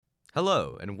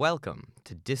Hello, and welcome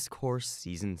to Discourse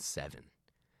Season 7,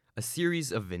 a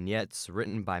series of vignettes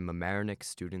written by Mamaroneck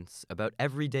students about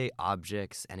everyday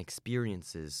objects and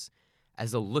experiences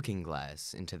as a looking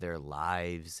glass into their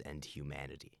lives and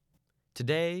humanity.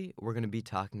 Today, we're going to be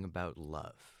talking about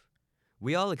love.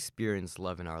 We all experience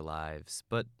love in our lives,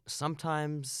 but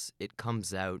sometimes it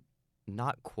comes out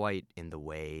not quite in the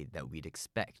way that we'd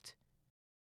expect.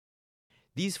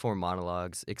 These 4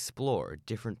 monologues explore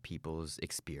different people's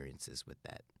experiences with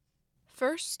that.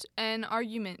 First, an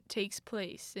argument takes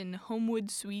place in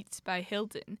Homewood Suites by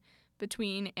Hilton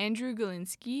between Andrew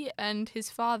Galinsky and his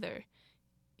father.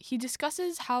 He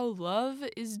discusses how love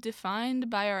is defined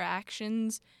by our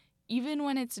actions even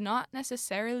when it's not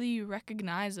necessarily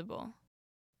recognizable.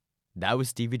 That was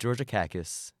Stevie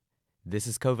Georgakakis. This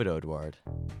is Covid Odward,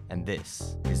 and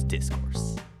this is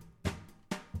Discourse.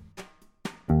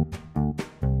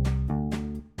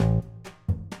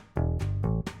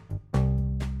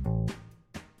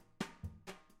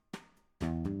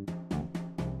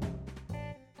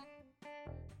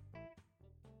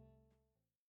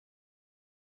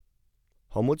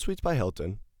 Homewood Suites by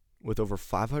Hilton, with over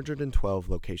 512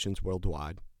 locations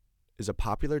worldwide, is a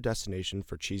popular destination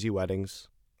for cheesy weddings,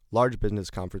 large business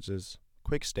conferences,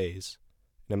 quick stays,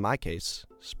 and in my case,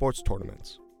 sports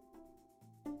tournaments.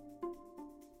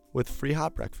 With free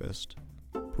hot breakfast,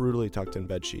 brutally tucked in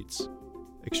bed sheets,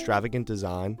 extravagant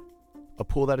design, a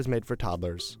pool that is made for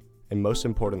toddlers, and most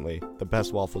importantly, the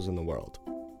best waffles in the world.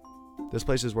 This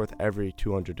place is worth every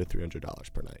 $200 to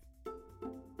 $300 per night.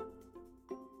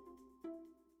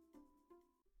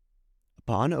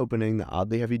 Upon opening the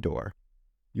oddly heavy door,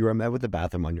 you are met with the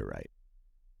bathroom on your right.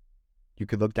 You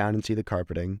could look down and see the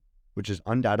carpeting, which is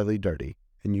undoubtedly dirty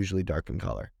and usually dark in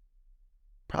color,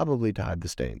 probably to hide the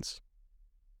stains.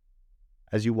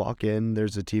 As you walk in,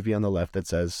 there's a TV on the left that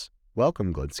says,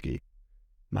 "Welcome, Galinsky,"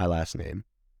 my last name,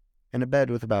 and a bed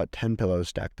with about 10 pillows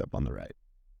stacked up on the right.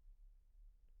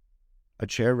 A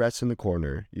chair rests in the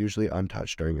corner, usually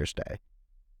untouched during your stay,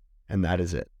 and that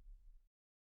is it.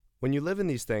 When you live in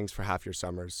these things for half your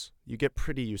summers, you get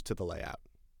pretty used to the layout.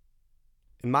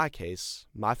 In my case,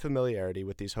 my familiarity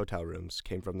with these hotel rooms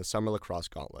came from the summer lacrosse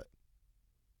gauntlet.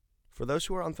 For those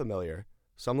who are unfamiliar,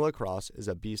 summer lacrosse is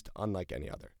a beast unlike any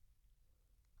other.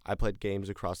 I played games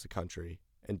across the country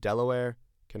in Delaware,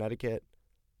 Connecticut,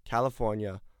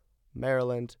 California,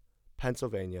 Maryland,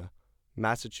 Pennsylvania,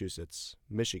 Massachusetts,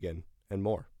 Michigan, and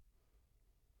more.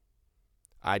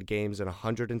 I had games in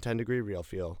 110-degree real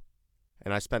feel,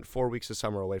 and I spent 4 weeks of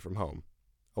summer away from home,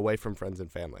 away from friends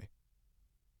and family.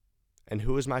 And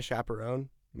who was my chaperone,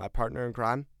 my partner in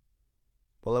crime?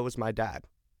 Well, it was my dad.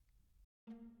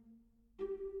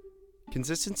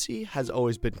 Consistency has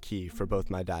always been key for both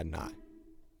my dad and I,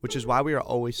 which is why we are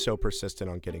always so persistent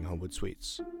on getting Homewood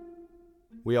Suites.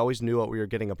 We always knew what we were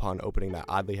getting upon opening that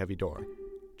oddly heavy door,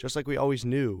 just like we always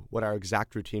knew what our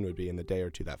exact routine would be in the day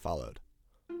or two that followed.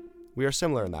 We are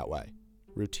similar in that way.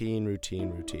 Routine,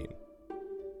 routine, routine.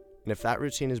 And if that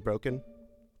routine is broken,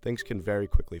 things can very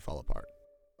quickly fall apart.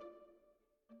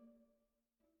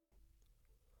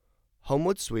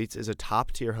 Homewood Suites is a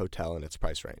top-tier hotel in its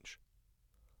price range.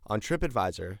 On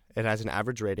TripAdvisor, it has an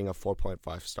average rating of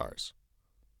 4.5 stars,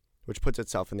 which puts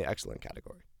itself in the excellent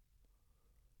category.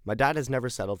 My dad has never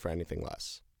settled for anything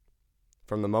less.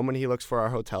 From the moment he looks for our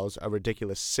hotels a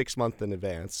ridiculous 6 months in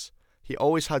advance, he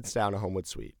always hunts down a Homewood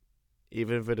Suite,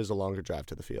 even if it is a longer drive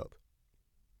to the field.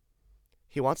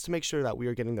 He wants to make sure that we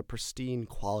are getting the pristine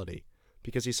quality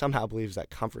because he somehow believes that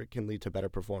comfort can lead to better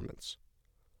performance,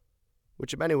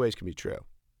 which in many ways can be true.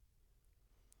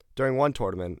 During one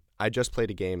tournament, I just played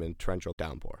a game in torrential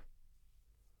downpour.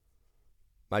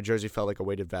 My jersey felt like a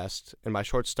weighted vest, and my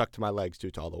shorts stuck to my legs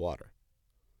due to all the water.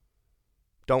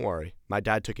 Don't worry, my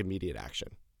dad took immediate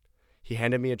action. He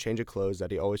handed me a change of clothes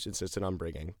that he always insisted on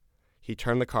bringing. He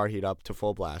turned the car heat up to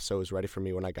full blast so it was ready for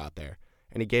me when I got there,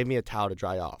 and he gave me a towel to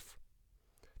dry off.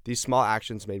 These small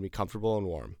actions made me comfortable and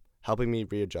warm, helping me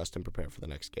readjust and prepare for the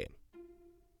next game.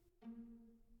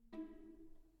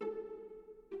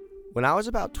 When I was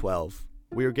about 12,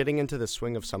 we were getting into the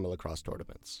swing of summer lacrosse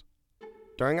tournaments.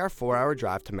 During our 4-hour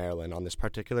drive to Maryland on this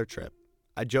particular trip,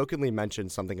 I jokingly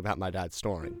mentioned something about my dad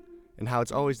snoring and how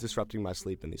it's always disrupting my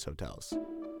sleep in these hotels.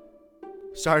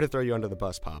 Sorry to throw you under the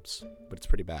bus, Pops, but it's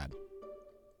pretty bad.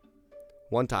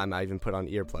 One time I even put on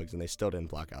earplugs and they still didn't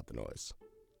block out the noise.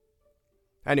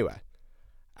 Anyway,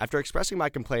 after expressing my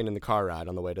complaint in the car ride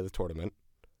on the way to the tournament,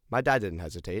 my dad didn't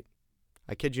hesitate.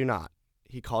 I kid you not,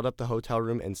 he called up the hotel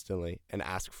room instantly and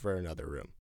asked for another room.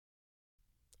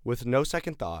 With no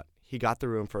second thought, he got the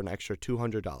room for an extra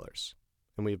 $200,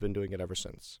 and we've been doing it ever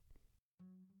since.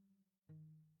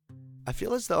 I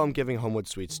feel as though I'm giving Homewood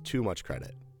Suites too much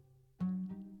credit.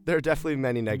 There are definitely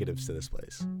many negatives to this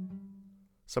place.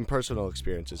 Some personal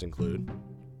experiences include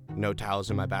no towels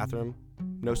in my bathroom,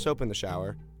 no soap in the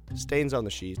shower, stains on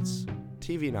the sheets,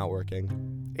 TV not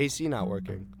working, AC not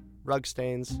working, rug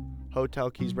stains, hotel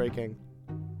keys breaking.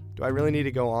 Do I really need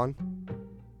to go on?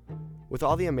 With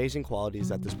all the amazing qualities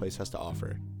that this place has to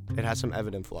offer, it has some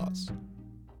evident flaws.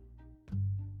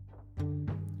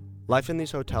 Life in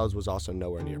these hotels was also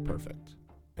nowhere near perfect,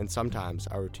 and sometimes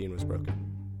our routine was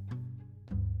broken.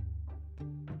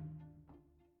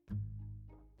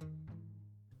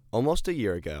 Almost a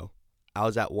year ago, I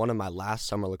was at one of my last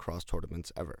summer lacrosse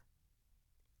tournaments ever.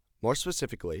 More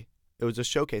specifically, it was a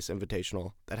showcase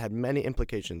invitational that had many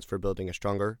implications for building a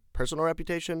stronger personal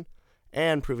reputation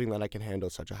and proving that I can handle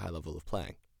such a high level of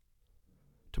playing.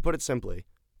 To put it simply,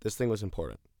 this thing was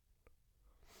important.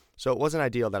 So it wasn't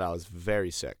ideal that I was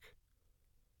very sick.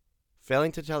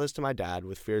 Failing to tell this to my dad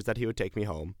with fears that he would take me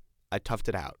home, I toughed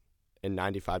it out in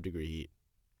 95-degree heat.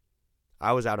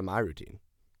 I was out of my routine.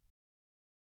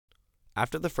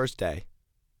 After the first day,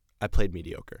 I played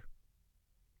mediocre.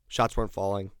 Shots weren't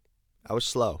falling. I was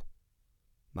slow.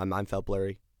 My mind felt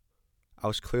blurry. I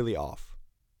was clearly off.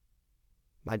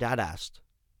 My dad asked,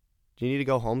 "Do you need to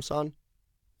go home, son?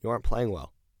 You aren't playing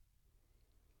well."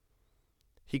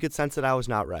 He could sense that I was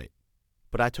not right,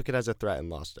 but I took it as a threat and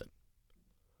lost it.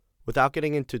 Without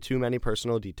getting into too many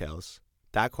personal details,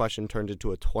 that question turned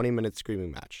into a 20-minute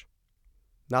screaming match.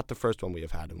 Not the first one we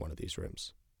have had in one of these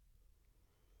rooms.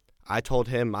 I told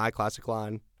him my classic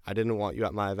line, "I didn't want you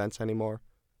at my events anymore,"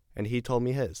 and he told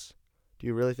me his, "Do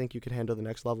you really think you could handle the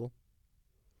next level?"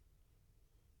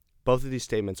 Both of these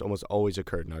statements almost always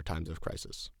occurred in our times of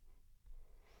crisis.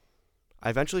 I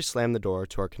eventually slammed the door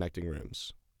to our connecting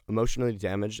rooms, emotionally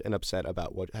damaged and upset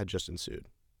about what had just ensued.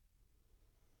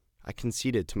 I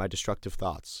conceded to my destructive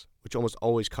thoughts, which almost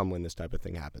always come when this type of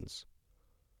thing happens.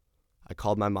 I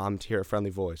called my mom to hear a friendly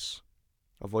voice,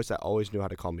 a voice that always knew how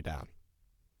to calm me down.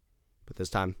 But this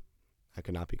time, I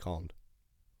could not be calmed.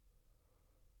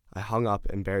 I hung up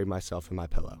and buried myself in my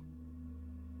pillow.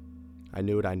 I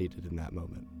knew what I needed in that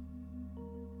moment.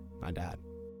 My dad.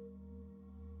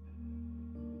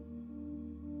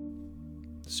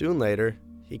 Soon later,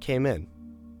 he came in,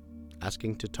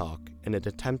 asking to talk in an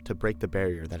attempt to break the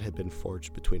barrier that had been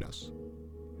forged between us.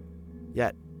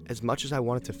 Yet, as much as I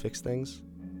wanted to fix things,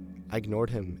 I ignored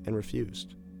him and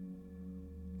refused.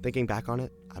 Thinking back on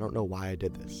it, I don't know why I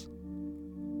did this.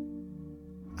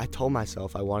 I told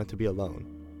myself I wanted to be alone,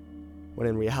 when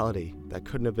in reality, that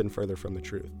couldn't have been further from the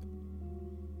truth.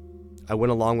 I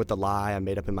went along with the lie I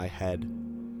made up in my head,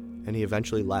 and he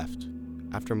eventually left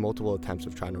after multiple attempts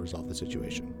of trying to resolve the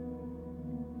situation.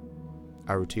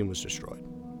 Our routine was destroyed.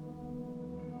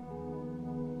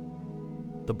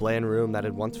 The bland room that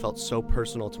had once felt so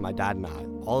personal to my dad and I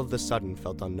all of a sudden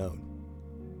felt unknown.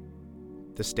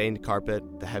 The stained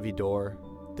carpet, the heavy door,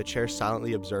 the chair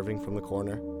silently observing from the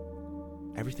corner,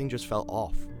 everything just felt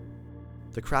off.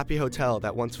 The crappy hotel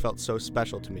that once felt so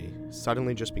special to me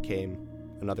suddenly just became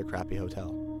another crappy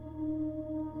hotel.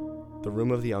 The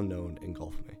room of the unknown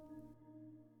engulfed me.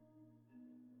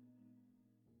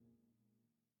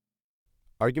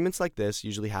 Arguments like this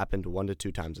usually happened 1 to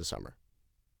 2 times a summer,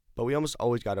 but we almost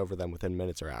always got over them within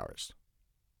minutes or hours.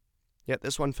 Yet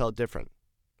this one felt different.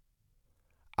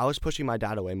 I was pushing my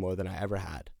dad away more than I ever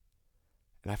had,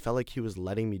 and I felt like he was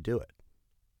letting me do it.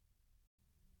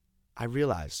 I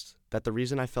realized that the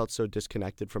reason I felt so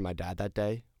disconnected from my dad that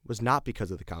day was not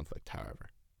because of the conflict, however.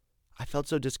 I felt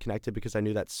so disconnected because I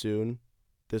knew that soon,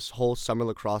 this whole summer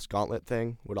lacrosse gauntlet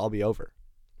thing would all be over.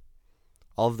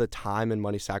 All of the time and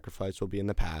money sacrificed will be in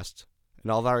the past, and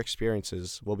all of our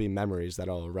experiences will be memories that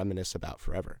I'll reminisce about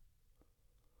forever.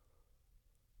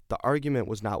 The argument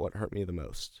was not what hurt me the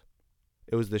most.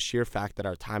 It was the sheer fact that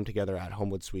our time together at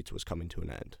Homewood Suites was coming to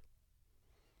an end.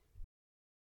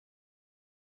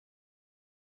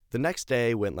 The next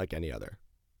day went like any other.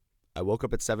 I woke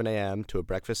up at 7 a.m. to a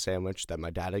breakfast sandwich that my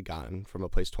dad had gotten from a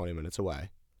place 20 minutes away.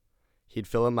 He'd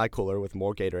fill in my cooler with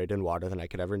more Gatorade and water than I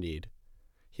could ever need.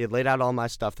 He had laid out all my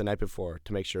stuff the night before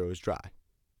to make sure it was dry.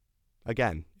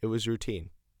 Again, it was routine.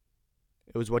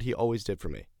 It was what he always did for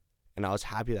me, and I was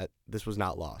happy that this was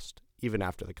not lost, even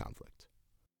after the conflict.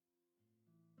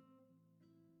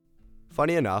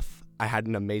 Funny enough, I had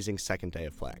an amazing second day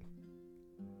of playing.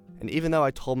 And even though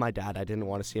I told my dad I didn't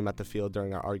want to see him at the field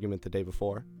during our argument the day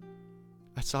before,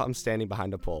 I saw him standing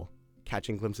behind a pole,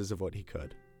 catching glimpses of what he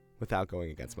could, without going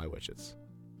against my wishes.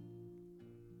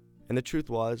 And the truth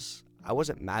was, I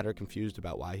wasn't mad or confused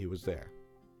about why he was there.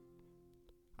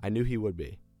 I knew he would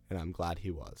be, and I'm glad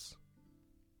he was.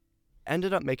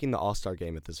 Ended up making the All-Star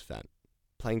game at this event,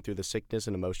 playing through the sickness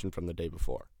and emotion from the day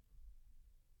before.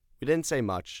 We didn't say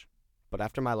much, but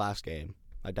after my last game,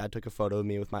 my dad took a photo of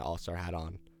me with my All-Star hat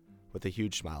on, with a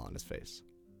huge smile on his face.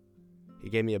 He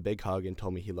gave me a big hug and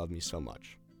told me he loved me so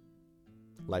much.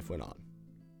 Life went on.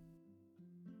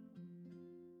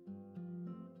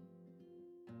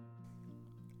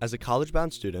 As a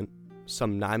college-bound student,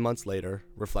 some 9 months later,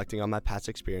 reflecting on my past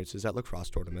experiences at lacrosse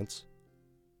tournaments,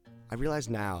 I realize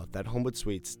now that Homewood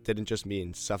Suites didn't just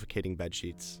mean suffocating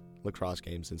bedsheets, lacrosse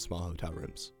games, and small hotel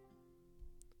rooms.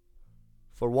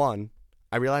 For one,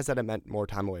 I realized that it meant more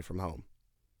time away from home.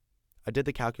 I did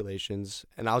the calculations,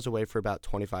 and I was away for about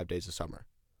 25 days a summer.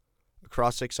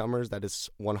 Across 6 summers, that is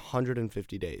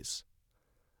 150 days.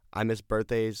 I missed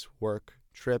birthdays, work,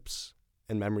 trips,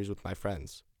 and memories with my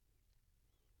friends.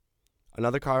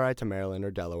 Another car ride to Maryland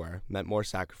or Delaware meant more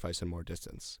sacrifice and more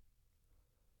distance.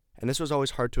 And this was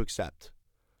always hard to accept,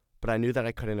 but I knew that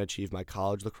I couldn't achieve my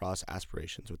college lacrosse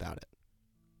aspirations without it.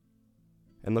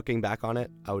 And looking back on it,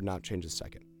 I would not change a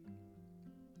second.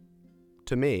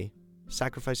 To me,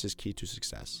 sacrifice is key to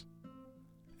success.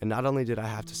 And not only did I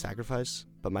have to sacrifice,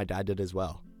 but my dad did as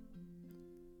well.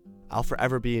 I'll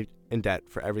forever be in debt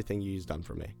for everything he's done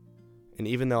for me. And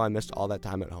even though I missed all that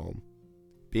time at home,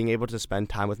 being able to spend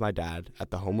time with my dad at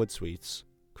the Homewood Suites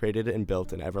created and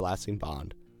built an everlasting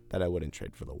bond that I wouldn't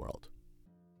trade for the world.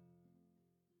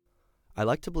 I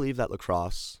like to believe that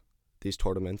lacrosse, these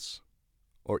tournaments,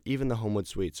 or even the Homewood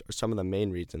Suites are some of the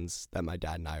main reasons that my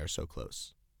dad and I are so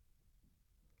close.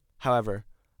 However,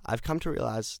 I've come to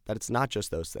realize that it's not just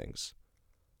those things,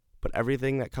 but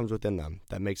everything that comes within them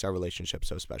that makes our relationship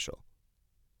so special.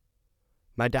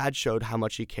 My dad showed how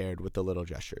much he cared with the little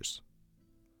gestures.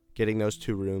 Getting those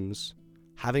 2 rooms,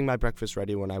 having my breakfast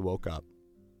ready when I woke up,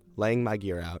 laying my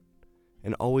gear out,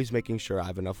 and always making sure I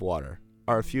have enough water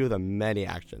are a few of the many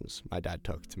actions my dad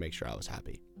took to make sure I was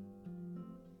happy.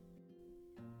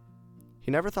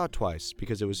 He never thought twice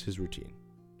because it was his routine,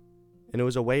 and it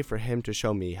was a way for him to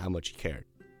show me how much he cared.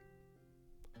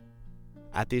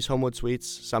 At these Homewood Suites,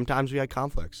 sometimes we had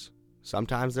conflicts,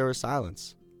 sometimes there was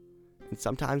silence, and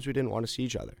sometimes we didn't want to see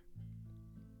each other.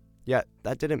 Yet,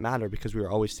 that didn't matter because we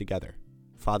were always together,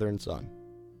 father and son.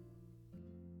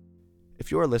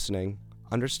 If you are listening,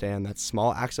 understand that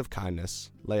small acts of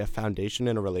kindness lay a foundation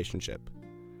in a relationship,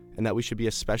 and that we should be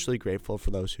especially grateful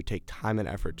for those who take time and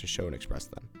effort to show and express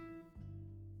them.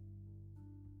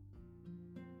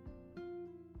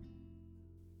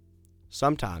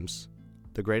 Sometimes,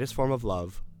 the greatest form of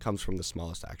love comes from the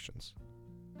smallest actions.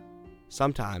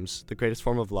 Sometimes, the greatest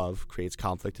form of love creates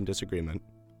conflict and disagreement.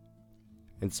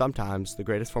 And sometimes, the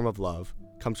greatest form of love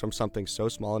comes from something so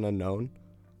small and unknown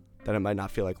that it might not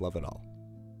feel like love at all.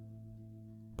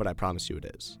 But I promise you it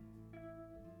is.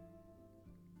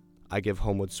 I give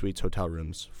Homewood Suites hotel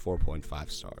rooms 4.5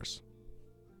 stars.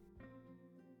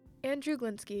 Andrew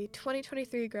Glinsky,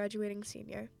 2023 graduating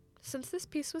senior. Since this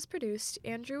piece was produced,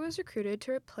 Andrew was recruited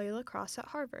to play lacrosse at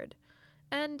Harvard.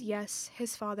 And yes,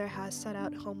 his father has set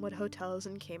out Homewood Hotels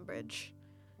in Cambridge.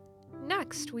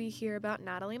 Next, we hear about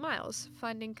Natalie Miles,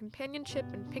 finding companionship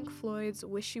in Pink Floyd's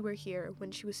Wish You Were Here when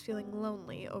she was feeling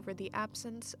lonely over the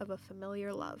absence of a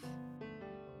familiar love.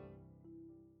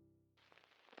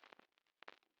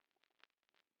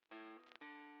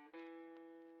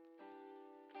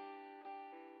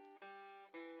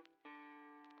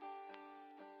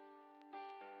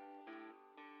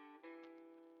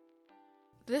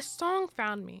 This song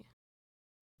found me.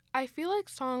 I feel like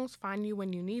songs find you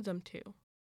when you need them to.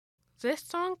 This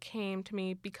song came to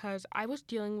me because I was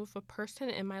dealing with a person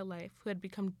in my life who had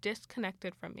become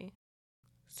disconnected from me.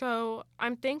 So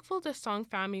I'm thankful this song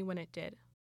found me when it did.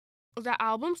 The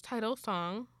album's title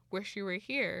song, Wish You Were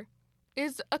Here,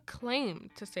 is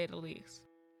acclaimed to say the least.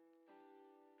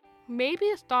 Maybe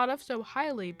it's thought of so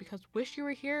highly because Wish You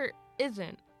Were Here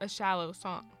isn't a shallow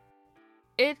song.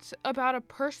 It's about a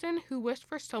person who wished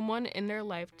for someone in their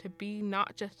life to be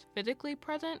not just physically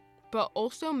present, but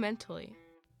also mentally.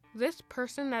 This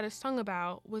person that is sung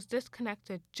about was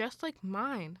disconnected just like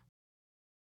mine.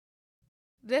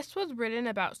 This was written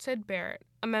about Syd Barrett,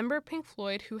 a member of Pink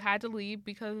Floyd who had to leave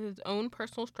because of his own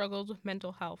personal struggles with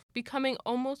mental health, becoming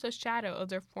almost a shadow of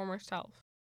their former self.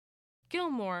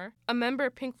 Gilmore, a member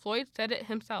of Pink Floyd, said it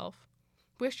himself,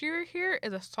 "Wish You Were Here"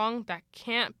 is a song that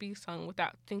can't be sung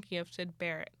without thinking of Syd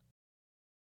Barrett.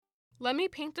 Let me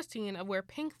paint the scene of where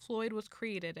Pink Floyd was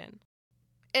created in.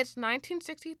 It's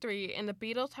 1963 and the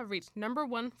Beatles have reached number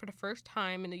 1 for the first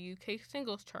time in the UK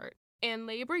singles chart, and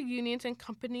labor unions and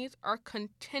companies are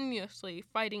continuously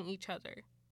fighting each other.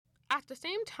 At the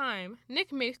same time,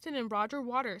 Nick Mason and Roger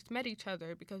Waters met each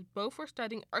other because both were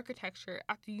studying architecture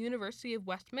at the University of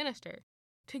Westminster.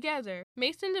 Together,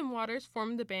 Mason and Waters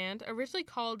formed the band originally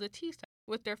called the T-Set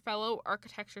with their fellow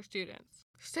architecture students.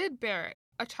 Sid Barrett,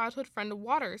 a childhood friend of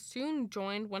Waters, soon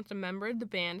joined once a member of the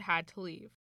band had to leave.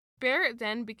 Barrett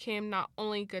then became not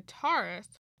only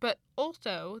guitarist, but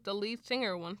also the lead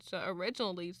singer once the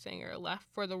original lead singer left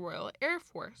for the Royal Air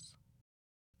Force.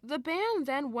 The band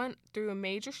then went through a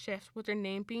major shift with their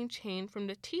name being changed from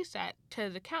the T-Set to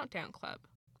the Countdown Club.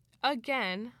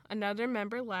 Again, another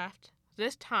member left,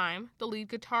 this time the lead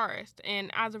guitarist,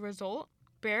 and as a result,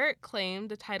 Barrett claimed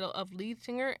the title of lead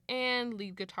singer and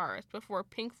lead guitarist before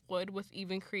Pink Floyd was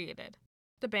even created.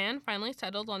 The band finally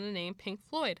settled on the name Pink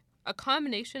Floyd, a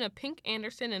combination of Pink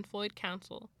Anderson and Floyd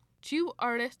Council, two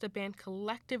artists the band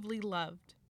collectively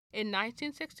loved. In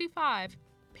 1965,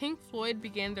 Pink Floyd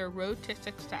began their road to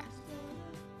success.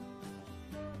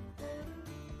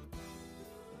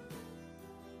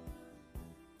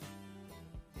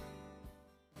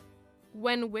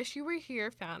 When Wish You Were Here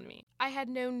found me, I had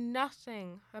known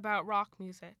nothing about rock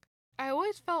music. I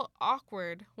always felt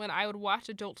awkward when I would watch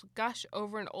adults gush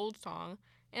over an old song,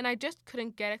 and I just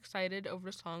couldn't get excited over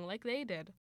a song like they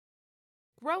did.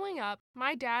 Growing up,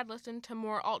 my dad listened to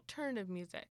more alternative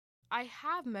music. I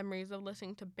have memories of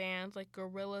listening to bands like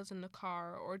Gorillaz in the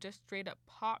car or just straight up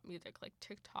pop music like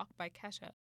TikTok by Kesha.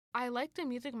 I liked the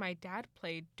music my dad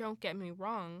played, don't get me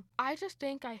wrong. I just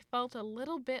think I felt a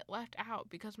little bit left out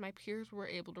because my peers were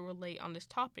able to relate on this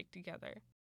topic together.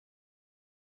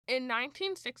 In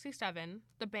 1967,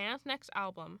 the band's next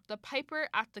album, The Piper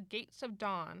at the Gates of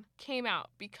Dawn, came out,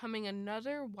 becoming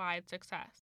another wide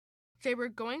success. They were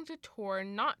going to tour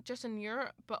not just in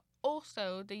Europe, but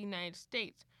also the United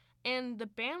States, and the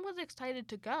band was excited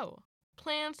to go.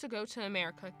 Plans to go to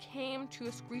America came to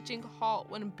a screeching halt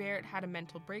when Barrett had a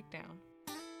mental breakdown.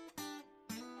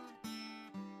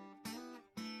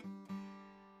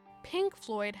 Pink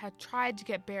Floyd had tried to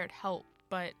get Barrett help,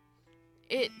 but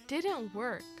it didn't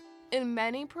work. In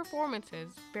many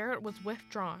performances, Barrett was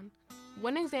withdrawn.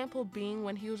 One example being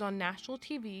when he was on national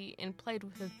TV and played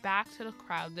with his back to the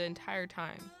crowd the entire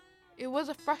time. It was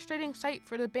a frustrating sight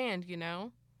for the band, you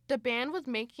know? The band was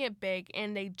making it big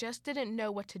and they just didn't know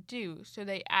what to do, so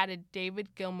they added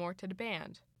David Gilmour to the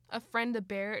band, a friend of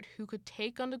Barrett who could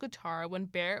take on the guitar when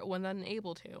Barrett was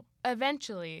unable to.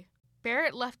 Eventually,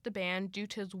 Barrett left the band due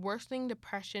to his worsening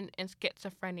depression and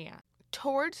schizophrenia.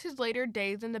 Towards his later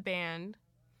days in the band,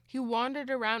 he wandered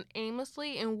around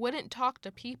aimlessly and wouldn't talk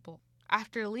to people.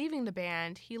 After leaving the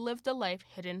band, he lived a life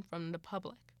hidden from the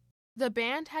public. The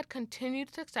band had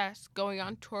continued success going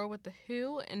on tour with The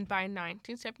Who, and by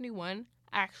 1971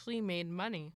 actually made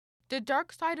money. The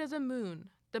Dark Side of the Moon,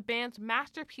 the band's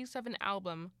masterpiece of an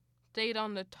album, stayed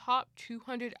on the top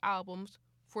 200 albums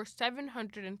for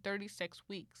 736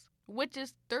 weeks, which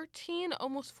is 13,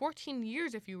 almost 14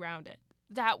 years if you round it.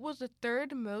 That was the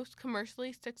third most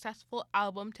commercially successful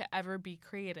album to ever be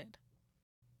created.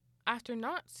 After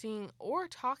not seeing or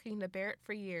talking to Barrett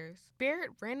for years,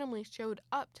 Barrett randomly showed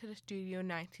up to the studio in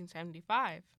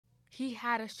 1975. He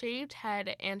had a shaved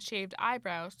head and shaved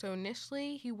eyebrows, so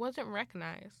initially he wasn't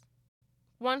recognized.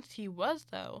 Once he was,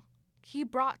 though, he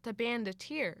brought the band to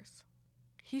tears.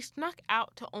 He snuck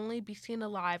out to only be seen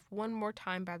alive one more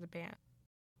time by the band.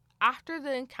 After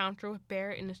the encounter with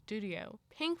Barrett in the studio,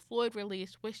 Pink Floyd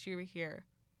released Wish You Were Here.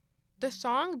 The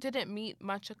song didn't meet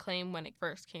much acclaim when it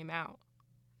first came out.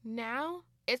 Now,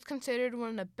 it's considered one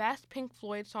of the best Pink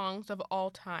Floyd songs of all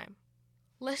time.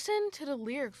 Listen to the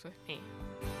lyrics with me.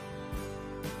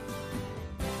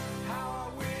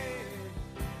 How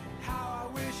I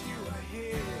wish you were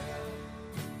here.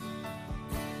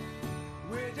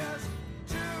 We're just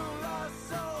two lost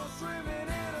souls swimming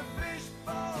in a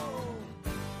fishbowl,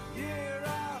 year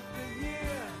after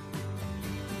year,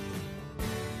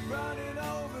 running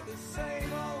over the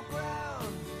same old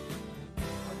ground.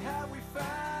 What have we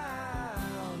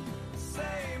found?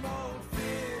 Same old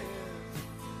fears.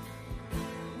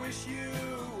 Wish you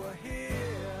were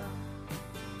here.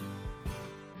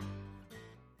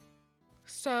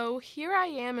 So here I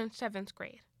am in 7th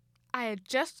grade. I had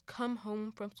just come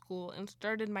home from school and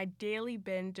started my daily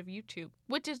binge of YouTube,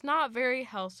 which is not very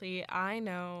healthy, I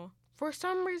know. For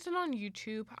some reason on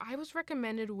YouTube, I was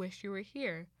recommended Wish You Were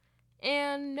Here.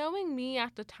 And knowing me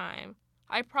at the time,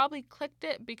 I probably clicked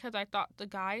it because I thought the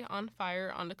guy on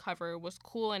fire on the cover was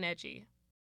cool and edgy.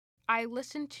 I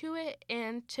listened to it,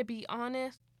 and to be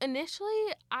honest,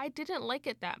 initially I didn't like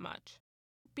it that much.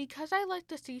 Because I like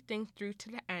to see things through to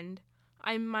the end,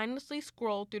 I mindlessly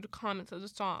scrolled through the comments of the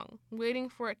song, waiting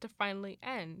for it to finally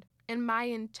end. and my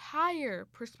entire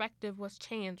perspective was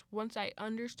changed once I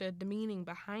understood the meaning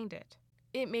behind it.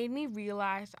 It made me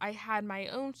realize I had my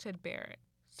own Sid Barrett,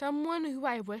 someone who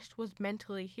I wished was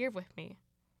mentally here with me.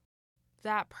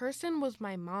 That person was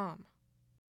my mom.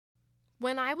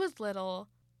 When I was little,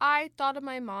 I thought of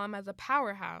my mom as a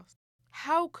powerhouse.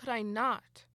 How could I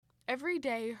not? Every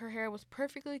day, her hair was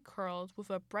perfectly curled with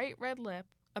a bright red lip,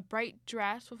 a bright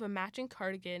dress with a matching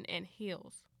cardigan, and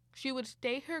heels. She would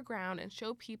stay her ground and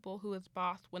show people who was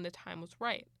boss when the time was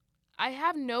right. I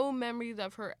have no memories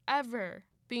of her ever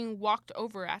being walked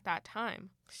over at that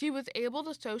time. She was able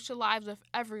to socialize with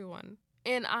everyone,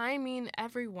 and I mean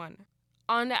everyone.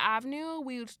 On the avenue,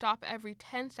 we would stop every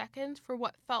 10 seconds for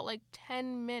what felt like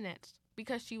 10 minutes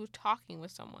because she was talking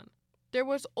with someone. There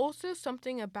was also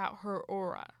something about her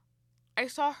aura. I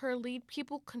saw her lead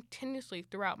people continuously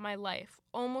throughout my life,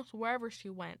 almost wherever she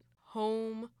went.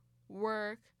 Home,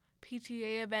 work,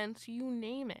 PTA events, you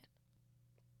name it.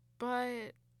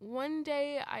 But one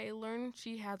day I learned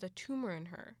she has a tumor in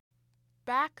her.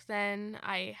 Back then,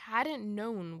 I hadn't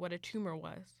known what a tumor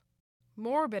was.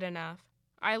 Morbid enough,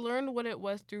 I learned what it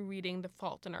was through reading The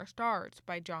Fault in Our Stars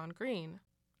by John Green.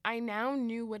 I now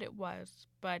knew what it was,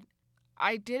 but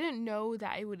I didn't know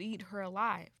that it would eat her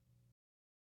alive.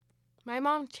 My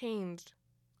mom changed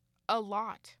a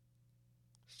lot.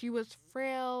 She was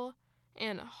frail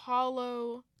and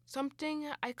hollow, something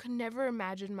I could never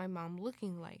imagine my mom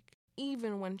looking like,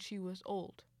 even when she was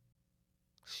old.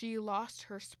 She lost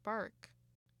her spark.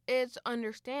 It's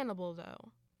understandable,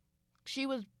 though. She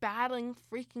was battling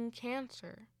freaking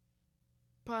cancer.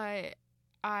 But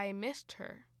I missed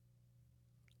her.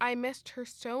 I missed her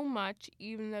so much,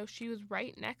 even though she was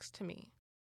right next to me.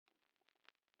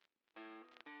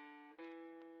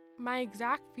 My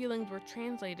exact feelings were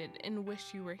translated in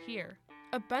Wish You Were Here.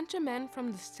 A bunch of men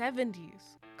from the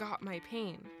 70s got my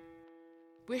pain.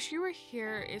 Wish You Were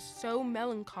Here is so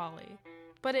melancholy,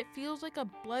 but it feels like a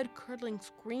blood-curdling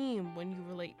scream when you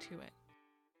relate to it.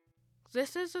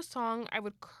 This is a song I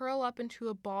would curl up into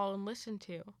a ball and listen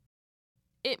to.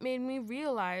 It made me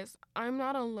realize I'm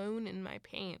not alone in my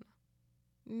pain.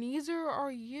 Neither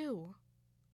are you.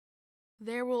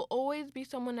 There will always be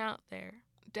someone out there,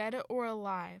 dead or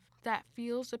alive, that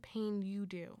feels the pain you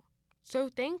do. So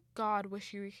thank God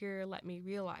Wish You Were Here let me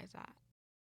realize that.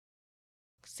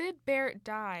 Sid Barrett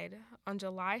died on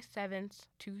July 7th,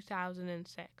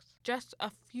 2006, just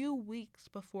a few weeks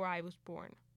before I was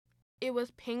born. It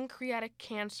was pancreatic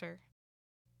cancer.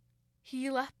 He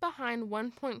left behind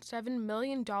 $1.7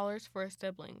 million for his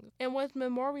siblings and was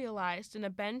memorialized in a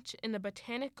bench in the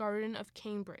Botanic Garden of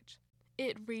Cambridge.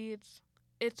 It reads,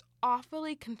 "It's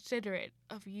awfully considerate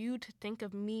of you to think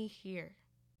of me here."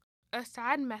 A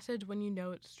sad message when you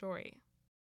know its story.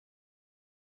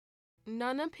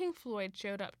 None of Pink Floyd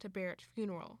showed up to Barrett's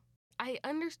funeral. I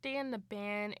understand the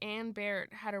band and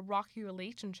Barrett had a rocky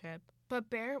relationship, but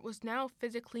Barrett was now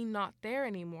physically not there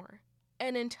anymore.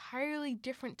 An entirely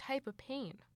different type of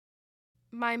pain.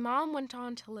 My mom went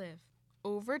on to live.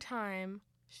 Over time,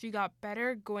 she got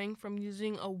better, going from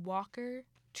using a walker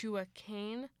to a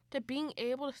cane to being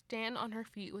able to stand on her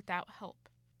feet without help.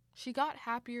 She got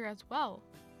happier as well.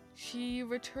 She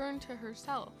returned to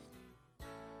herself.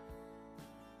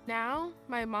 Now,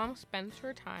 my mom spends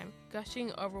her time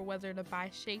gushing over whether to buy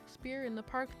Shakespeare in the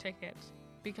park tickets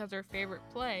because her favorite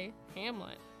play,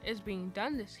 Hamlet, is being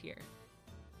done this year.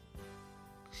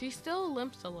 She still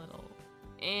limps a little,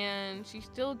 and she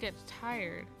still gets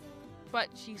tired, but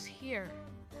she's here.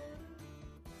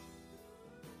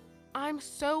 I'm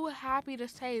so happy to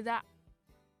say that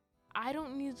I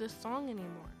don't need this song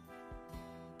anymore.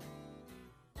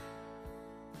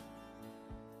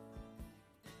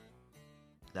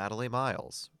 Natalie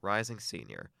Miles, rising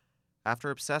senior. After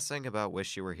obsessing about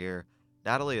Wish You Were Here,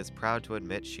 Natalie is proud to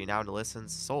admit she now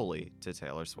listens solely to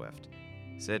Taylor Swift.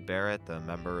 Sid Barrett, the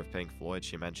member of Pink Floyd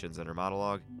she mentions in her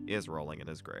monologue, is rolling in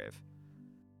his grave.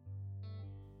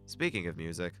 Speaking of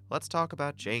music, let's talk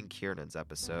about Jane Kiernan's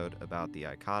episode about the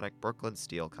iconic Brooklyn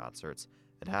Steel concerts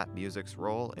and Hat Music's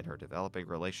role in her developing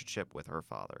relationship with her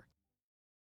father.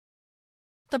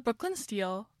 The Brooklyn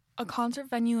Steel, a concert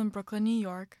venue in Brooklyn, New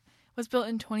York, was built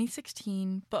in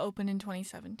 2016 but opened in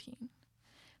 2017.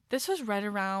 This was right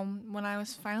around when I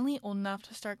was finally old enough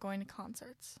to start going to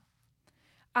concerts.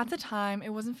 At the time, it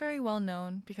wasn't very well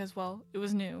known because, well, it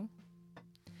was new.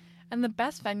 And the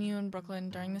best venue in Brooklyn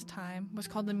during this time was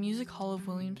called the Music Hall of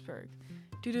Williamsburg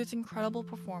due to its incredible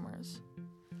performers.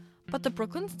 But the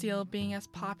Brooklyn Steel being as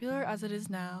popular as it is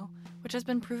now, which has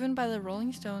been proven by the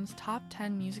Rolling Stones' top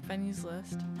 10 music venues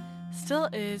list, still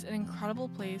is an incredible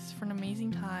place for an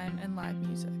amazing time and live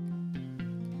music.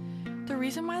 The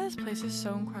reason why this place is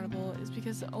so incredible is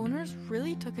because the owners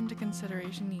really took into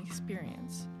consideration the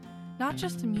experience, not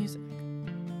just the music.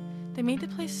 They made the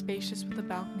place spacious with a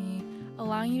balcony,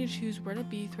 allowing you to choose where to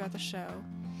be throughout the show,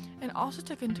 and also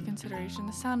took into consideration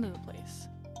the sound of the place.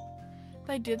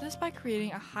 They did this by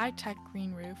creating a high-tech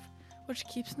green roof, which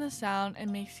keeps in the sound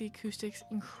and makes the acoustics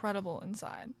incredible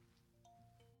inside.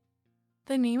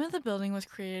 The name of the building was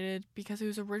created because it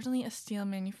was originally a steel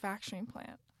manufacturing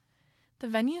plant. The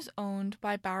venue is owned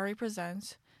by Bowery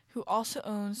Presents, who also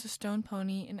owns the Stone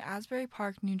Pony in Asbury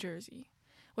Park, New Jersey,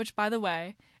 which, by the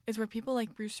way, is where people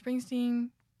like Bruce Springsteen,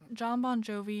 John Bon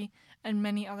Jovi, and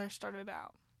many others started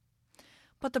out.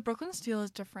 But the Brooklyn Steel is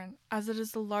different, as it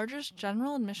is the largest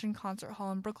general admission concert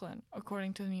hall in Brooklyn,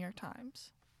 according to the New York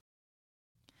Times.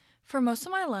 For most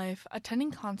of my life, attending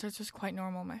concerts was quite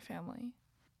normal in my family.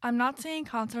 I'm not saying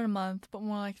concert a month, but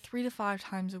more like 3 to 5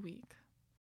 times a week.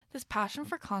 This passion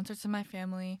for concerts in my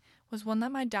family was one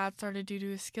that my dad started due to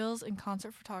his skills in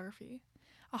concert photography,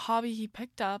 a hobby he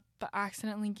picked up but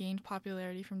accidentally gained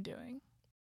popularity from doing.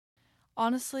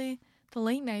 Honestly, the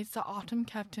late nights that often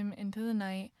kept him into the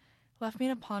night left me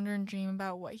to ponder and dream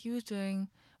about what he was doing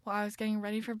while I was getting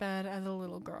ready for bed as a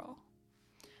little girl.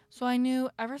 So I knew,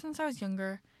 ever since I was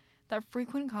younger, that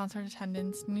frequent concert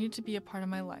attendance needed to be a part of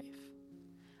my life.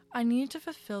 I needed to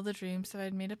fulfill the dreams that I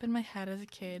had made up in my head as a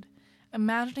kid,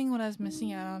 imagining what I was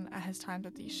missing out on at his times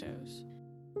at these shows.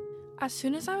 As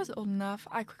soon as I was old enough,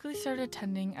 I quickly started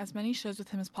attending as many shows with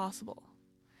him as possible.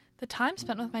 The time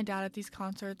spent with my dad at these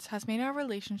concerts has made our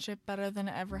relationship better than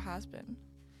it ever has been.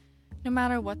 No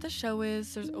matter what the show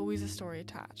is, there's always a story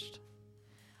attached.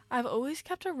 I've always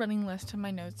kept a running list in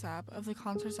my notes app of the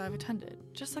concerts I've attended,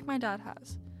 just like my dad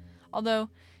has. Although,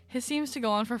 his seems to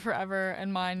go on for forever,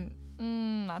 and mine,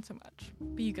 not so much.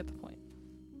 But you get the point.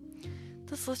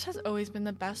 This list has always been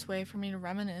the best way for me to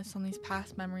reminisce on these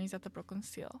past memories at the Brooklyn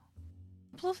Steel.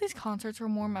 A couple of these concerts were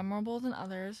more memorable than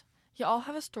others, yet all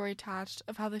have a story attached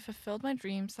of how they fulfilled my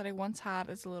dreams that I once had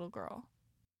as a little girl.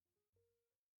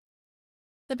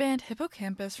 The band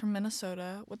Hippocampus from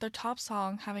Minnesota, with their top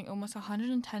song having almost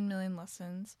 110 million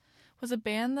listens, was a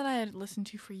band that I had listened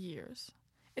to for years.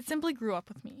 It simply grew up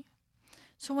with me.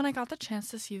 So when I got the chance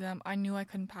to see them, I knew I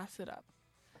couldn't pass it up.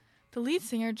 The lead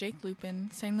singer, Jake Lupin,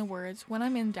 sang the words "When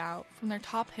I'm in Doubt" from their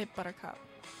top hit Buttercup,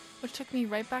 which took me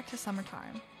right back to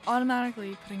summertime,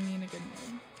 automatically putting me in a good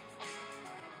mood.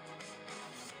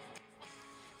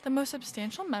 The most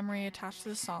substantial memory attached to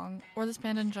the song, or this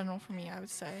band in general for me, I would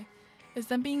say, is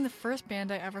them being the first band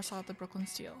I ever saw at the Brooklyn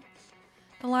Steel.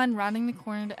 The line rounding the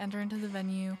corner to enter into the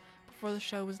venue before the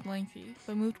show was lengthy,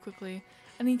 but moved quickly,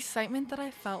 and the excitement that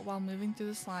I felt while moving through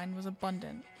this line was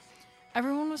abundant.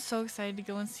 Everyone was so excited to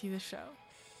go and see the show.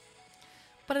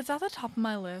 But it's at the top of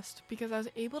my list because I was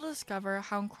able to discover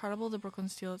how incredible the Brooklyn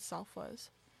Steel itself was.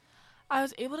 I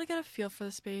was able to get a feel for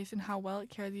the space and how well it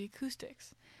carried the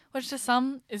acoustics, which to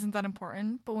some isn't that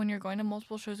important, but when you're going to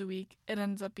multiple shows a week, it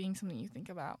ends up being something you think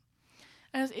about.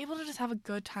 And I was able to just have a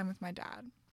good time with my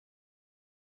dad.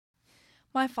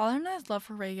 My father and I's love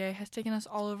for reggae has taken us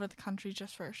all over the country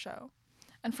just for a show,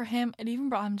 and for him, it even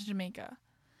brought him to Jamaica.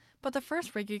 But the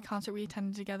first reggae concert we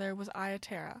attended together was Aya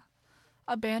Terra,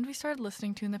 a band we started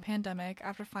listening to in the pandemic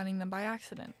after finding them by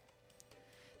accident.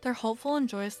 Their hopeful and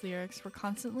joyous lyrics were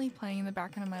constantly playing in the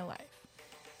background of my life,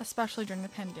 especially during the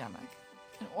pandemic,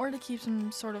 in order to keep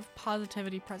some sort of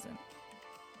positivity present.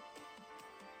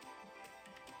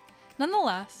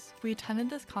 Nonetheless, we attended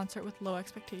this concert with low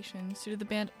expectations due to the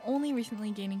band only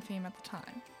recently gaining fame at the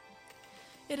time.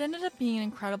 It ended up being an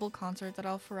incredible concert that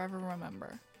I'll forever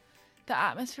remember. The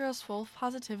atmosphere was full of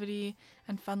positivity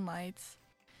and fun lights.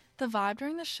 The vibe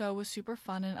during the show was super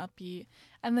fun and upbeat,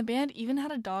 and the band even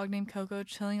had a dog named Coco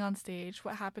chilling on stage,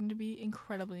 what happened to be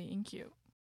incredibly cute.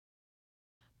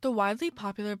 The widely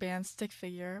popular band Stick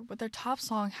Figure, with their top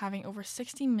song having over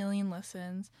 60 million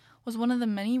listens, was one of the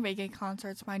many reggae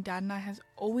concerts my dad and I has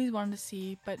always wanted to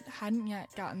see but hadn't yet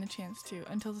gotten the chance to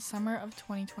until the summer of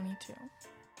 2022.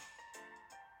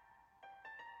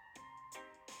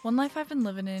 One Life I've Been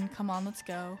Living In, Come On Let's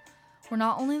Go, were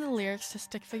not only the lyrics to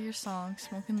Stick Figure's song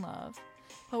Smokin' Love,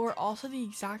 but were also the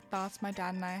exact thoughts my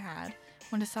dad and I had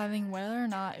when deciding whether or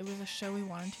not it was a show we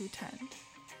wanted to attend.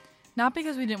 Not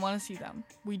because we didn't want to see them,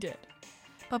 we did,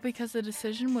 but because the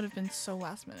decision would have been so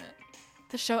last minute.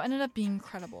 The show ended up being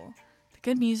incredible. The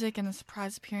good music and the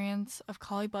surprise appearance of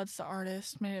Collie Buddz the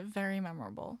artist made it very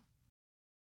memorable.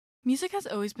 Music has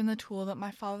always been the tool that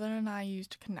my father and I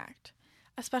used to connect,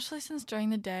 especially since during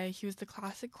the day he was the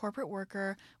classic corporate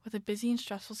worker with a busy and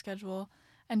stressful schedule,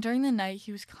 and during the night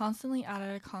he was constantly out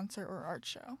at a concert or art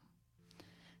show.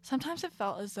 Sometimes it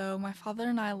felt as though my father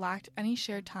and I lacked any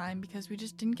shared time because we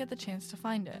just didn't get the chance to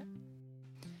find it.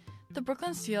 The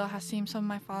Brooklyn Steel has seemed some of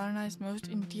my father and I's most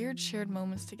endeared shared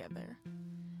moments together.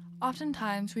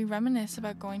 Oftentimes, we reminisce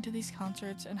about going to these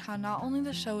concerts and how not only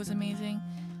the show was amazing,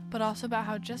 but also about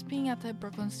how just being at the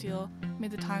Brooklyn Steel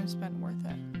made the time spent worth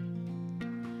it.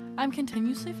 I'm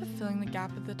continuously fulfilling the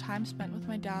gap of the time spent with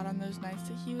my dad on those nights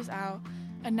that he was out,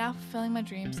 and now fulfilling my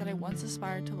dreams that I once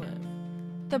aspired to live.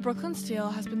 The Brooklyn Steel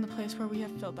has been the place where we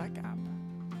have filled that gap.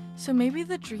 So maybe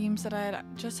the dreams that I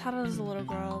had just had as a little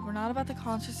girl were not about the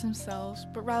concerts themselves,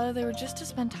 but rather they were just to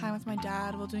spend time with my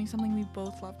dad while doing something we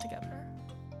both loved together.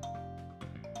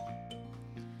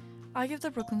 I give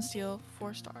the Brooklyn Steel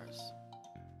 4 stars.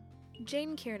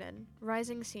 Jane Kiernan,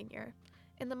 rising senior.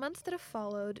 In the months that have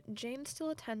followed, Jane still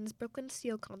attends Brooklyn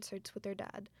Steel concerts with her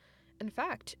dad. In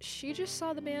fact, she just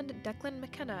saw the band Declan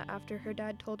McKenna after her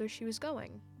dad told her she was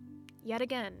going. Yet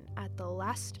again, at the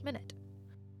last minute.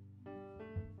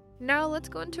 Now let's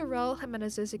go into Raul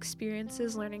Jimenez's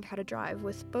experiences learning how to drive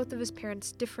with both of his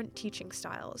parents' different teaching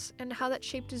styles, and how that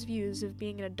shaped his views of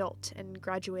being an adult and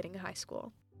graduating high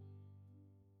school.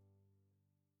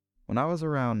 When I was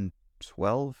around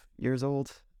 12 years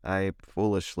old, I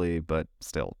foolishly, but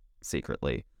still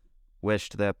secretly,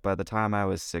 wished that by the time I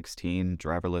was 16,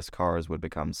 driverless cars would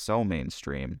become so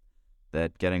mainstream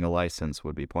that getting a license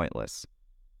would be pointless.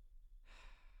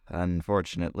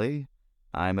 Unfortunately,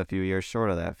 I'm a few years short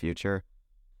of that future.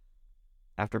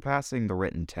 After passing the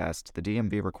written test, the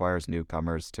DMV requires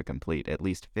newcomers to complete at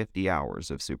least 50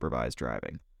 hours of supervised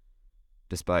driving.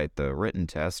 Despite the written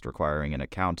test requiring an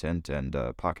accountant and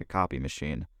a pocket copy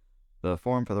machine, the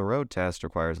form for the road test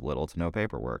requires little to no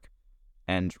paperwork.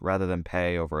 And rather than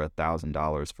pay over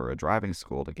 $1,000 for a driving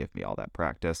school to give me all that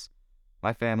practice,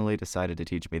 my family decided to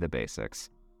teach me the basics.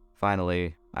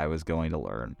 Finally, I was going to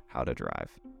learn how to drive.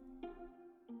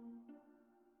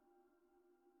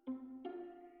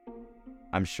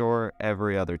 I'm sure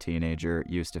every other teenager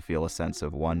used to feel a sense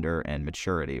of wonder and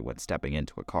maturity when stepping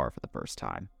into a car for the first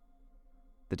time.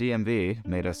 The DMV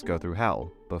made us go through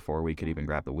hell before we could even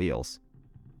grab the wheels.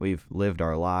 We've lived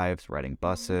our lives riding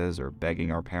buses or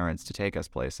begging our parents to take us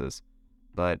places.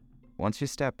 But once you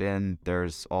step in,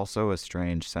 there's also a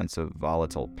strange sense of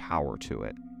volatile power to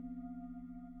it.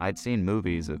 I'd seen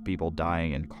movies of people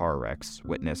dying in car wrecks,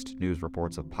 witnessed news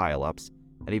reports of pileups,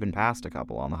 and even passed a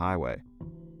couple on the highway.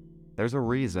 There's a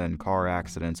reason car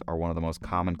accidents are one of the most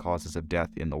common causes of death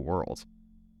in the world.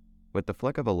 With the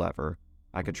flick of a lever,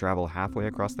 I could travel halfway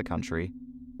across the country,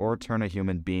 or turn a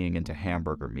human being into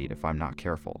hamburger meat if I'm not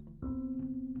careful.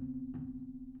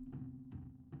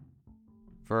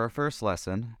 For our first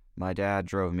lesson, my dad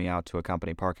drove me out to a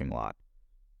company parking lot.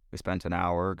 We spent an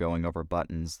hour going over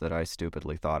buttons that I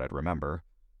stupidly thought I'd remember.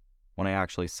 When I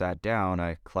actually sat down,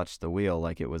 I clutched the wheel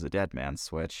like it was a dead man's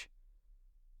switch.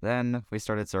 Then we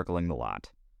started circling the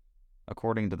lot.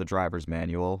 According to the driver's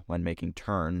manual, when making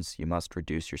turns, you must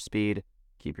reduce your speed,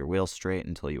 keep your wheels straight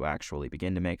until you actually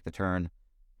begin to make the turn,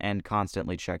 and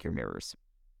constantly check your mirrors.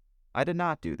 I did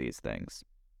not do these things.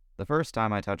 The first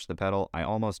time I touched the pedal, I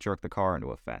almost jerked the car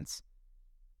into a fence.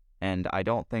 And I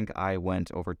don't think I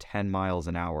went over 10 miles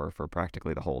an hour for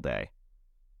practically the whole day.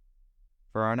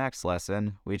 For our next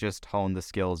lesson, we just honed the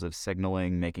skills of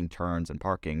signaling, making turns, and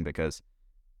parking because,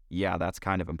 yeah, that's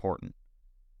kind of important.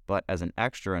 But as an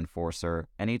extra enforcer,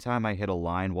 anytime I hit a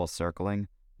line while circling,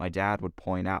 my dad would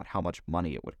point out how much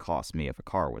money it would cost me if a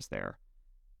car was there.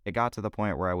 It got to the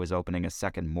point where I was opening a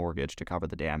second mortgage to cover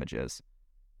the damages.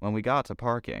 When we got to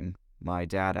parking, my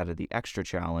dad added the extra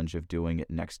challenge of doing it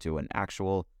next to an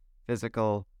actual,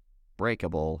 physical,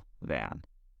 breakable van.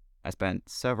 I spent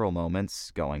several moments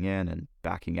going in and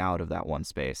backing out of that one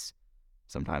space.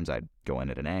 Sometimes I'd go in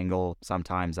at an angle,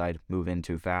 sometimes I'd move in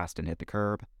too fast and hit the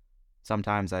curb.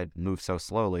 Sometimes I'd move so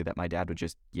slowly that my dad would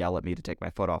just yell at me to take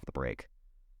my foot off the brake.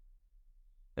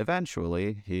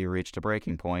 Eventually, he reached a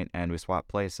breaking point and we swapped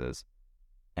places,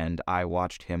 and I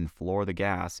watched him floor the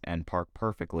gas and park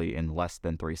perfectly in less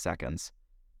than 3 seconds.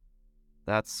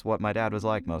 That's what my dad was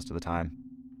like most of the time.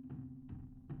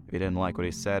 If you didn't like what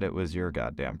he said, it was your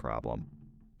goddamn problem.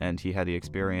 And he had the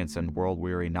experience and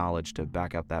world-weary knowledge to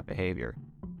back up that behavior.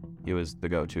 He was the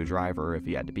go-to driver if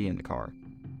he had to be in the car.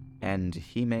 And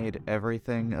he made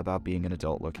everything about being an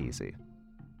adult look easy.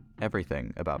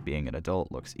 Everything about being an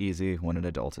adult looks easy when an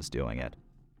adult is doing it.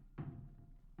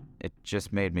 It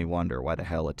just made me wonder why the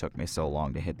hell it took me so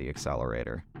long to hit the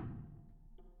accelerator.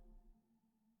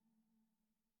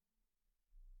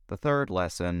 The third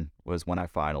lesson was when I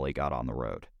finally got on the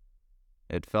road.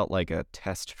 It felt like a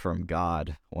test from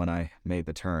God when I made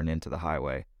the turn into the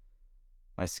highway.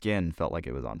 My skin felt like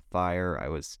it was on fire. I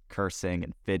was cursing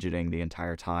and fidgeting the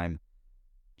entire time.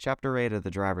 Chapter 8 of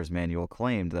the driver's manual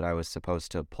claimed that I was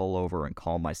supposed to pull over and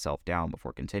calm myself down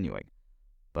before continuing,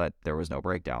 but there was no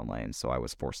breakdown lane, so I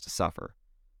was forced to suffer.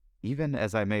 Even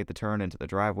as I made the turn into the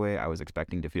driveway, I was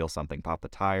expecting to feel something pop the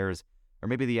tires, or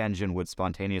maybe the engine would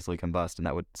spontaneously combust and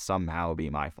that would somehow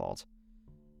be my fault.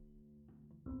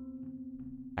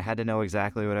 I had to know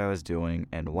exactly what I was doing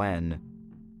and when.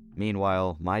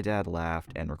 Meanwhile, my dad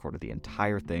laughed and recorded the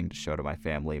entire thing to show to my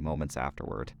family moments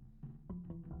afterward.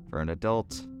 For an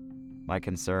adult, my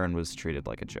concern was treated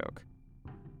like a joke.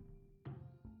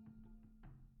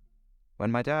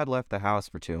 When my dad left the house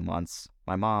for 2 months,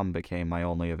 my mom became my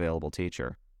only available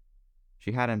teacher.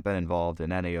 She hadn't been involved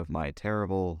in any of my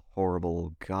terrible,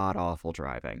 horrible, god-awful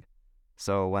driving.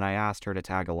 So when I asked her to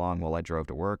tag along while I drove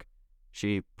to work,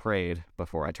 she prayed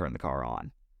before I turned the car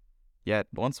on. Yet,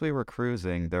 once we were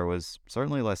cruising, there was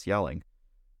certainly less yelling.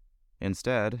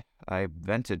 Instead, I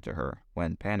vented to her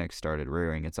when panic started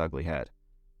rearing its ugly head.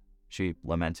 She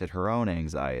lamented her own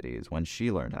anxieties when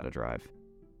she learned how to drive.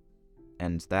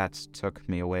 And that took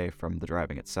me away from the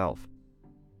driving itself.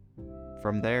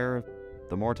 From there,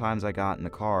 the more times I got in the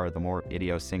car, the more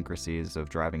idiosyncrasies of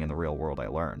driving in the real world I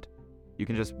learned. You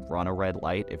can just run a red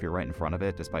light if you're right in front of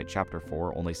it, despite Chapter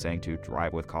 4 only saying to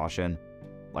drive with caution.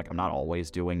 Like, I'm not always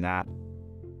doing that.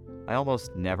 I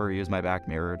almost never use my back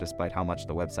mirror, despite how much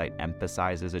the website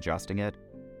emphasizes adjusting it.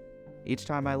 Each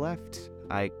time I left,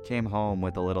 I came home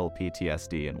with a little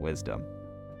PTSD and wisdom.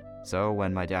 So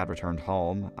when my dad returned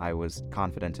home, I was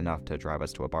confident enough to drive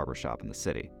us to a barbershop in the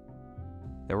city.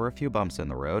 There were a few bumps in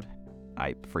the road.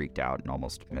 I freaked out and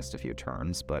almost missed a few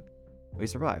turns, but we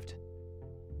survived.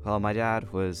 While my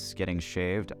dad was getting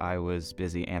shaved, I was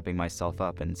busy amping myself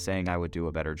up and saying I would do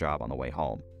a better job on the way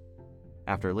home.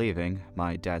 After leaving,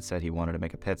 my dad said he wanted to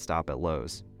make a pit stop at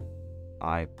Lowe's.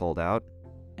 I pulled out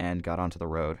and got onto the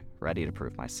road, ready to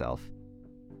prove myself.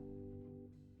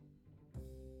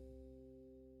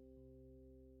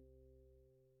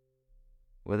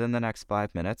 Within the next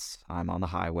 5 minutes, I'm on the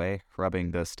highway, rubbing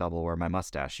the stubble where my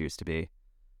mustache used to be.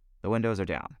 The windows are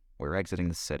down. We're exiting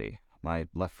the city. My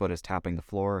left foot is tapping the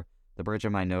floor. The bridge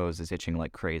of my nose is itching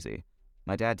like crazy.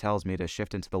 My dad tells me to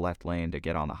shift into the left lane to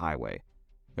get on the highway.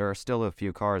 There are still a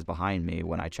few cars behind me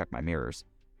when I check my mirrors.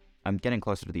 I'm getting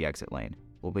closer to the exit lane.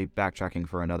 We'll be backtracking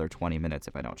for another 20 minutes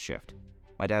if I don't shift.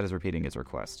 My dad is repeating his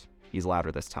request. He's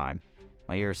louder this time.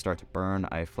 My ears start to burn.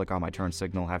 I flick on my turn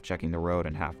signal, half checking the road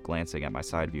and half glancing at my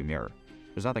side view mirror.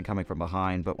 There's nothing coming from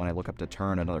behind, but when I look up to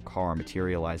turn, another car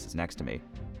materializes next to me.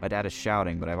 My dad is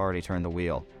shouting, but I've already turned the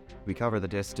wheel. We cover the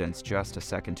distance just a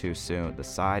second too soon. The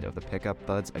side of the pickup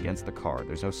thuds against the car.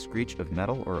 There's no screech of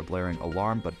metal or a blaring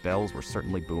alarm, but bells were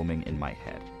certainly booming in my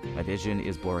head. My vision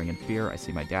is blurring in fear. I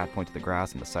see my dad point to the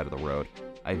grass on the side of the road.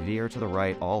 I veer to the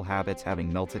right, all habits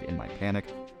having melted in my panic.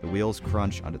 The wheels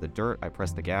crunch under the dirt. I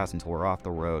press the gas until we're off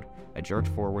the road. I jerked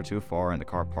forward too far and the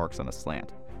car parks on a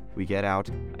slant. We get out.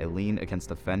 I lean against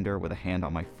the fender with a hand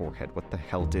on my forehead. What the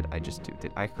hell did I just do?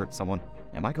 Did I hurt someone?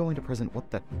 Am I going to prison? What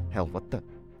the hell? What the...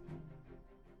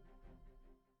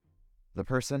 The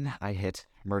person I hit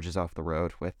merges off the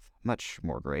road with much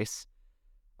more grace.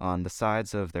 On the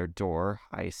sides of their door,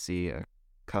 I see a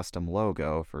custom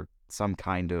logo for some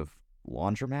kind of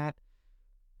laundromat.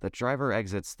 The driver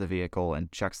exits the vehicle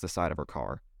and checks the side of her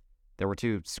car. There were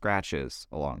 2 scratches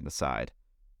along the side,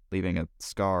 leaving a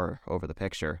scar over the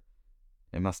picture.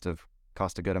 It must have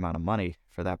cost a good amount of money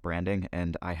for that branding,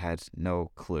 and I had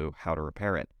no clue how to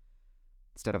repair it.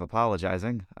 Instead of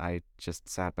apologizing, I just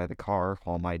sat by the car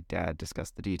while my dad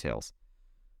discussed the details.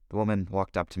 The woman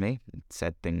walked up to me and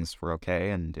said things were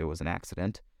okay and it was an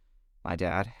accident. My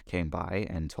dad came by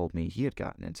and told me he had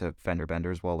gotten into fender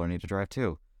benders while learning to drive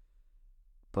too.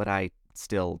 But I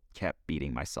still kept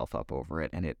beating myself up over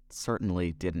it, and it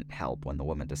certainly didn't help when the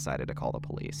woman decided to call the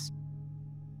police.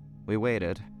 We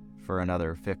waited for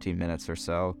another 15 minutes or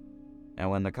so,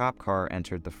 and when the cop car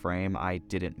entered the frame, I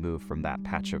didn't move from that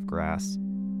patch of grass.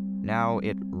 Now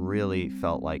it really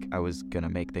felt like I was gonna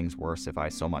make things worse if I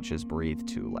so much as breathed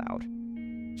too loud.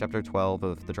 Chapter 12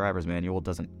 of the driver's manual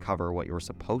doesn't cover what you were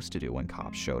supposed to do when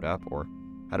cops showed up, or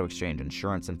how to exchange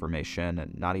insurance information,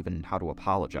 and not even how to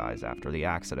apologize after the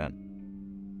accident.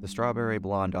 The strawberry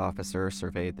blonde officer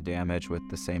surveyed the damage with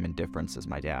the same indifference as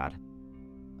my dad.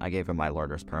 I gave him my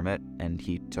learner's permit, and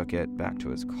he took it back to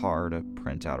his car to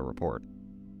print out a report.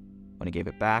 When he gave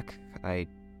it back, I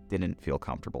didn't feel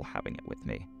comfortable having it with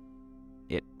me.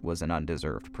 It was an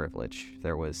undeserved privilege.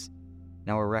 There was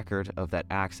now a record of that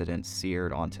accident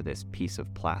seared onto this piece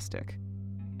of plastic,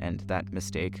 and that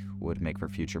mistake would make for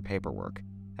future paperwork,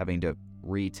 having to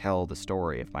retell the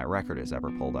story if my record is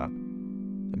ever pulled up.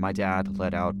 My dad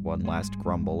let out one last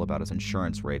grumble about his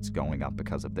insurance rates going up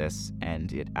because of this,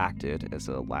 and it acted as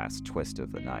a last twist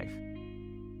of the knife.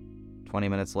 20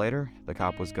 minutes later, the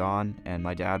cop was gone, and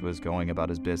my dad was going about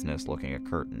his business looking at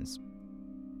curtains.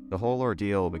 The whole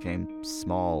ordeal became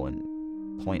small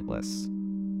and pointless.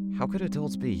 How could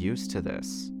adults be used to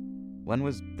this? When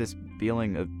was this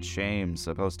feeling of shame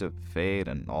supposed to fade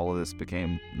and all of this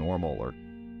became normal or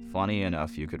funny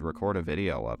enough you could record a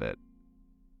video of it?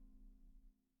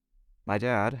 My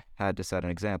dad had to set an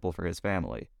example for his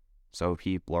family, so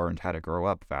he learned how to grow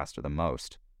up faster than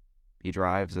most. He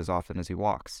drives as often as he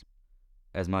walks.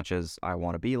 As much as I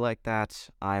want to be like that,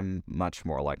 I'm much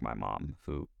more like my mom,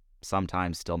 who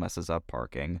sometimes still messes up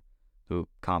parking, who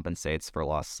compensates for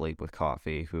lost sleep with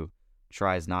coffee, who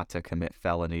tries not to commit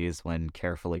felonies when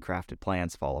carefully crafted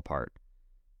plans fall apart.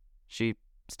 She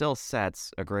still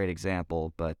sets a great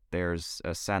example, but there's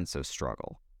a sense of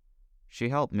struggle. She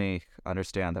helped me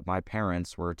understand that my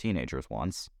parents were teenagers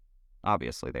once.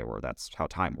 Obviously they were, that's how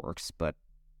time works, but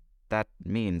that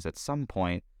means at some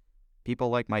point, people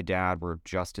like my dad were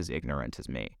just as ignorant as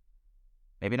me.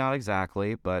 Maybe not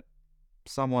exactly, but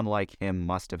someone like him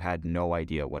must have had no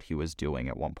idea what he was doing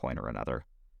at one point or another.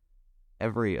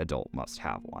 Every adult must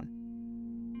have one.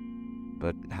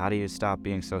 But how do you stop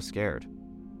being so scared?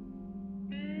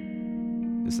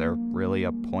 Is there really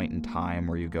a point in time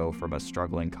where you go from a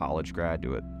struggling college grad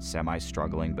to a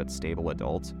semi-struggling but stable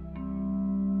adult?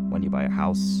 When you buy a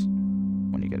house?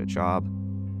 When you get a job?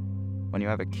 When you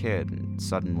have a kid and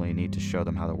suddenly need to show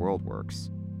them how the world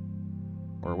works?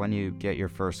 Or when you get your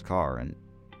first car and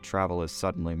travel is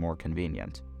suddenly more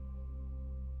convenient?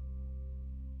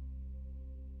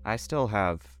 I still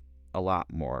have a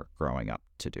lot more growing up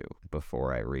to do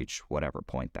before I reach whatever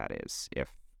point that is,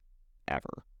 if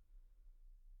ever.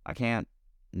 I can't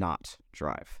not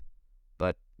drive,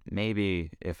 but maybe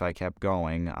if I kept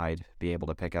going, I'd be able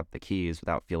to pick up the keys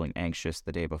without feeling anxious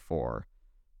the day before,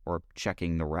 or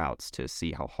checking the routes to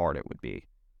see how hard it would be.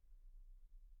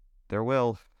 There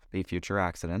will be future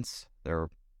accidents, there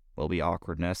will be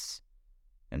awkwardness,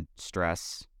 and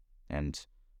stress, and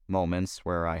moments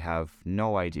where I have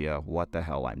no idea what the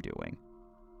hell I'm doing.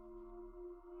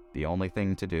 The only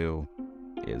thing to do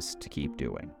is to keep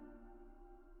doing.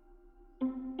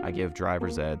 I give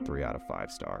Driver's Ed 3 out of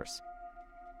 5 stars.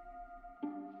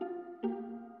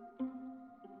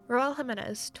 Roel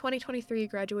Jimenez, 2023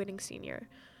 graduating senior.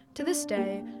 To this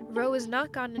day, Ro has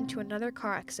not gotten into another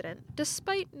car accident,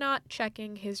 despite not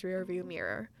checking his rearview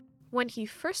mirror. When he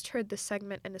first heard this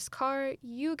segment in his car,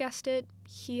 you guessed it,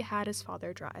 he had his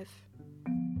father drive.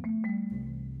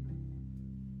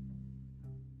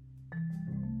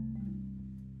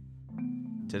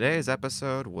 Today's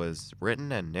episode was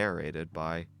written and narrated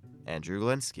by Andrew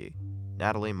Linsky,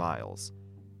 Natalie Miles,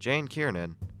 Jane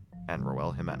Kiernan, and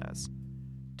Roel Jimenez.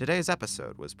 Today's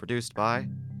episode was produced by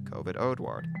Covid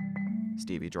Odward,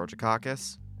 Stevie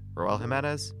Georgakakis, Roel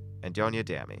Jimenez, and Donya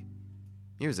Dami.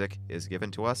 Music is given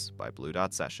to us by Blue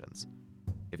Dot Sessions.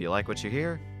 If you like what you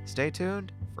hear, stay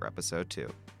tuned for episode 2.